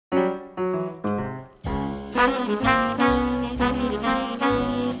Hi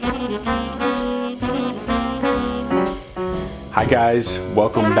guys,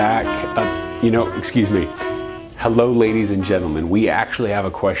 welcome back. Excuse me. Hello ladies and gentlemen. We actually have a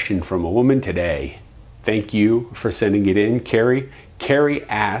question from a woman today. Thank you for sending it in, Carrie. Carrie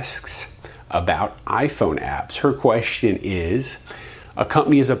asks about iPhone apps. Her question is, a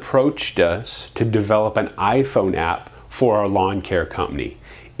company has approached us to develop an iPhone app for our lawn care company.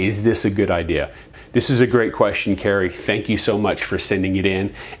 Is this a good idea? This is a great question, Carrie. Thank you so much for sending it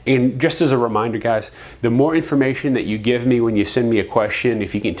in. And just as a reminder, guys, the more information that you give me when you send me a question,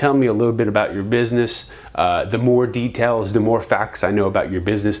 if you can tell me a little bit about your business, the more details, the more facts I know about your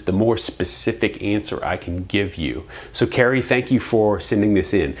business, the more specific answer I can give you. So Carrie, thank you for sending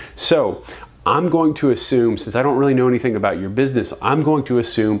this in. So I'm going to assume, since I don't really know anything about your business, I'm going to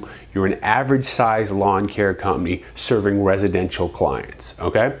assume you're an average size lawn care company serving residential clients,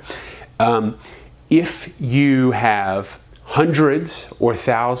 okay? If you have hundreds or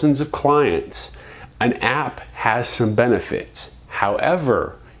thousands of clients, an app has some benefits.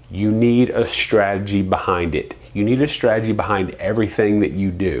 However, you need a strategy behind it. You need a strategy behind everything that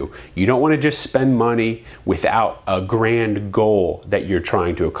you do. You don't want to just spend money without a grand goal that you're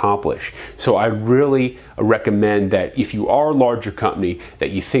trying to accomplish. So I really recommend that if you are a larger company, that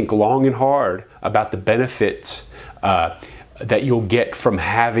you think long and hard about the benefits that you'll get from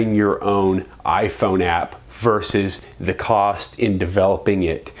having your own iPhone app versus the cost in developing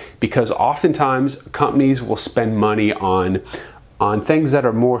it. Because oftentimes companies will spend money on things that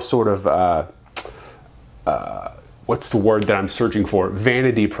are more sort of, what's the word that I'm searching for?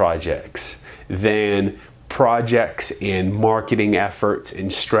 Vanity projects than projects and marketing efforts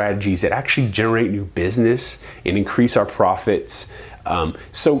and strategies that actually generate new business and increase our profits.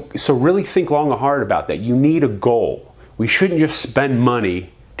 So really think long and hard about that. You need a goal. We shouldn't just spend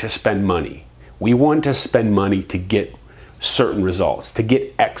money to spend money. We want to spend money to get certain results, to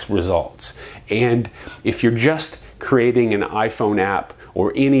get X results. And if you're just creating an iPhone app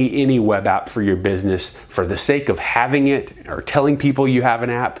or any web app for your business for the sake of having it or telling people you have an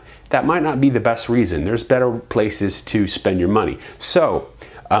app, that might not be the best reason. There's better places to spend your money. So,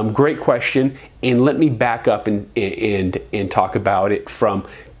 great question. And let me back up and talk about it from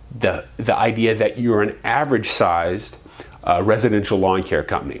the idea that you're an average sized residential lawn care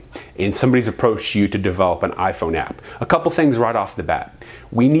company and somebody's approached you to develop an iPhone app. A couple things right off the bat.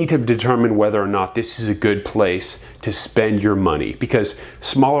 We need to determine whether or not this is a good place to spend your money, because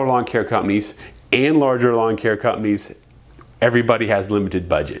smaller lawn care companies and larger lawn care companies, everybody has limited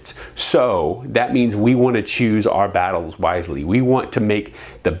budgets. So that means we want to choose our battles wisely. We want to make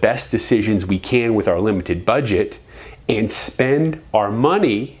the best decisions we can with our limited budget and spend our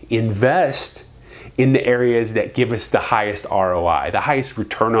money, invest in the areas that give us the highest ROI, the highest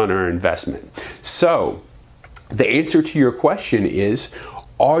return on our investment. So the answer to your question is,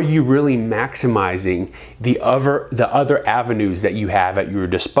 are you really maximizing the other avenues that you have at your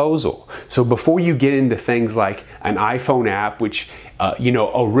disposal? So before you get into things like an iPhone app, which a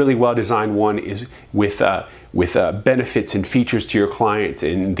really well-designed one is with benefits and features to your clients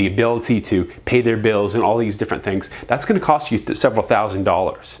and the ability to pay their bills and all these different things, that's going to cost you several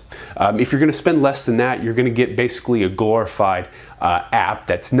 $1,000s. If you're going to spend less than that, you're going to get basically a glorified app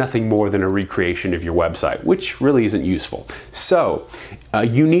that's nothing more than a recreation of your website, which really isn't useful. So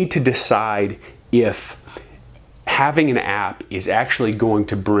you need to decide if having an app is actually going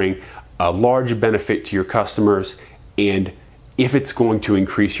to bring a large benefit to your customers and if it's going to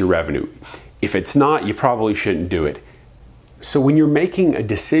increase your revenue. If it's not, you probably shouldn't do it. So when you're making a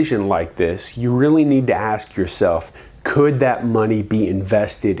decision like this, you really need to ask yourself, could that money be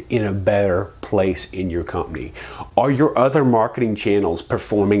invested in a better place in your company? Are your other marketing channels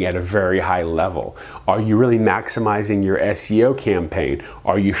performing at a very high level? Are you really maximizing your SEO campaign?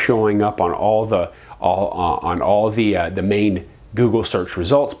 Are you showing up on all the main Google search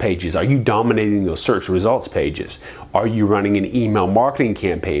results pages? Are you dominating those search results pages? Are you running an email marketing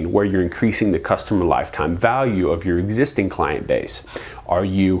campaign where you're increasing the customer lifetime value of your existing client base? Are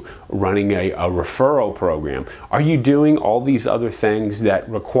you running a referral program? Are you doing all these other things that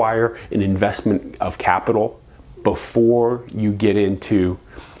require an investment of capital before you get into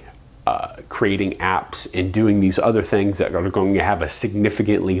creating apps and doing these other things that are going to have a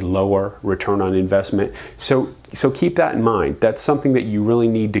significantly lower return on investment? So keep that in mind. That's something that you really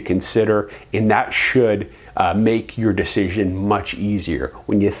need to consider, and that should make your decision much easier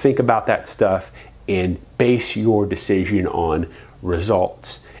when you think about that stuff and base your decision on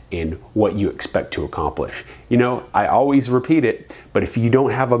results and what you expect to accomplish. You know, I always repeat it, but if you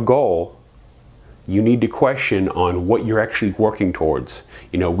don't have a goal, you need to question on what you're actually working towards.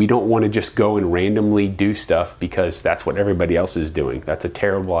 You know, we don't want to just go and randomly do stuff because that's what everybody else is doing. That's a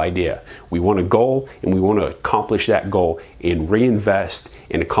terrible idea. We want a goal, and we want to accomplish that goal and reinvest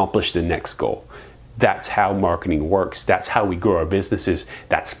and accomplish the next goal. That's how marketing works. That's how we grow our businesses.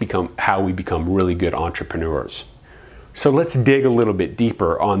 That's how we become really good entrepreneurs. So let's dig a little bit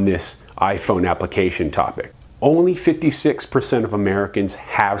deeper on this iPhone application topic. Only 56% of Americans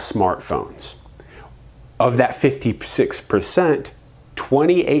have smartphones. Of that 56%,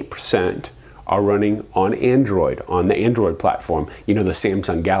 28% are running on Android, on the Android platform. You know, the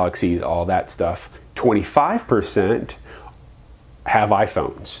Samsung Galaxies, all that stuff. 25% have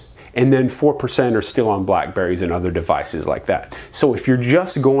iPhones. And then 4% are still on Blackberries and other devices like that. So if you're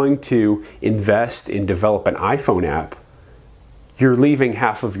just going to invest and develop an iPhone app, you're leaving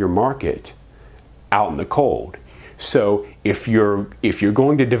half of your market out in the cold. So if you're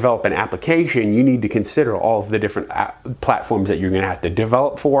going to develop an application, you need to consider all of the different platforms that you're going to have to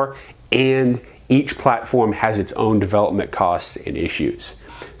develop for, and each platform has its own development costs and issues.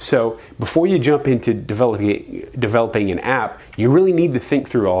 So before you jump into developing an app, you really need to think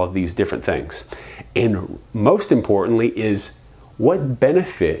through all of these different things. And most importantly is, what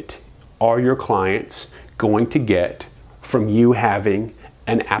benefit are your clients going to get from you having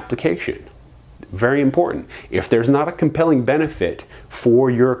an application? Very important. If there's not a compelling benefit for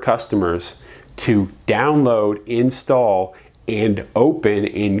your customers to download, install, and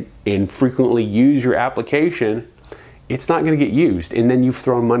open and frequently use your application, it's not going to get used, and then you've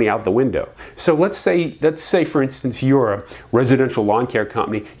thrown money out the window. So let's say for instance you're a residential lawn care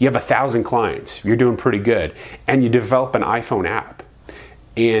company, you have 1,000 clients, you're doing pretty good, and you develop an iPhone app.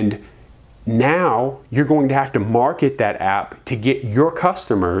 And now you're going to have to market that app to get your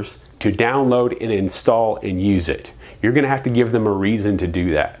customers to download and install and use it. You're going to have to give them a reason to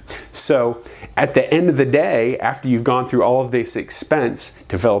do that. So at the end of the day, after you've gone through all of this expense,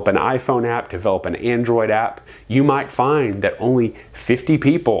 develop an iPhone app, develop an Android app, you might find that only 50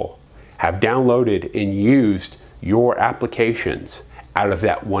 people have downloaded and used your applications out of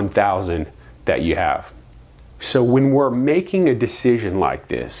that 1,000 that you have. So when we're making a decision like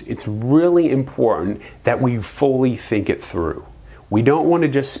this, it's really important that we fully think it through. We don't want to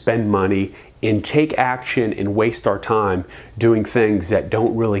just spend money and take action and waste our time doing things that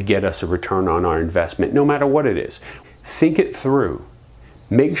don't really get us a return on our investment, no matter what it is. Think it through.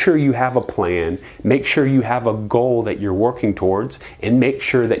 Make sure you have a plan, make sure you have a goal that you're working towards, and make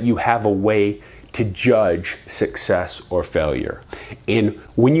sure that you have a way to judge success or failure. And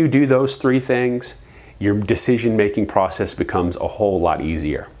when you do those three things, your decision-making process becomes a whole lot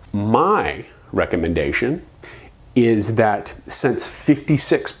easier. My recommendation is that since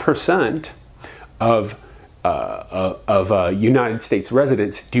 56% of United States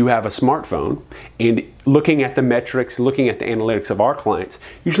residents do have a smartphone, and looking at the metrics, looking at the analytics of our clients,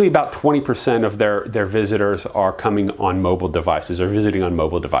 usually about 20% of their visitors are coming on mobile devices or visiting on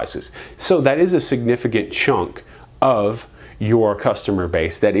mobile devices. So that is a significant chunk of your customer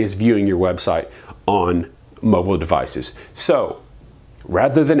base that is viewing your website on mobile devices. So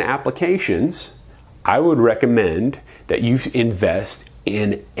rather than applications, I would recommend that you invest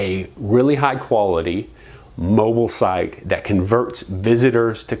in a really high quality mobile site that converts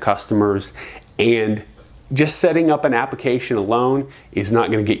visitors to customers. And just setting up an application alone is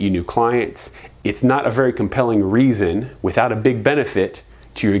not going to get you new clients. It's not a very compelling reason, without a big benefit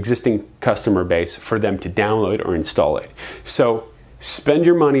to your existing customer base, for them to download or install it. So spend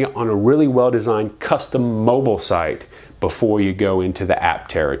your money on a really well-designed custom mobile site before you go into the app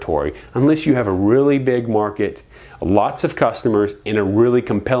territory, unless you have a really big market, lots of customers, and a really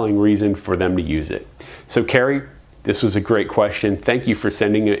compelling reason for them to use it. So Carrie, this was a great question. Thank you for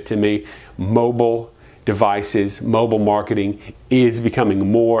sending it to me. Mobile devices, mobile marketing is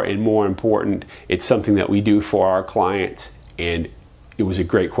becoming more and more important. It's something that we do for our clients, and it was a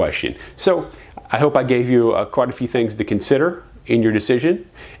great question. So I hope I gave you quite a few things to consider in your decision,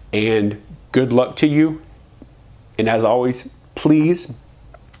 and good luck to you. And as always, please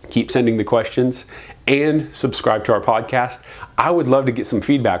keep sending the questions and subscribe to our podcast. I would love to get some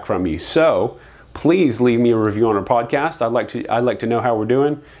feedback from you. So please leave me a review on our podcast. I'd like to know how we're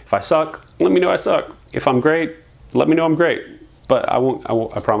doing. If I suck, let me know I suck. If I'm great, let me know I'm great. But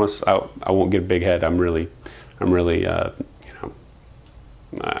I promise I won't get a big head. I'm really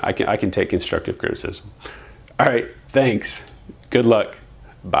I can take constructive criticism. All right, thanks. Good luck.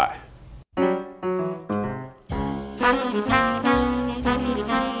 Bye.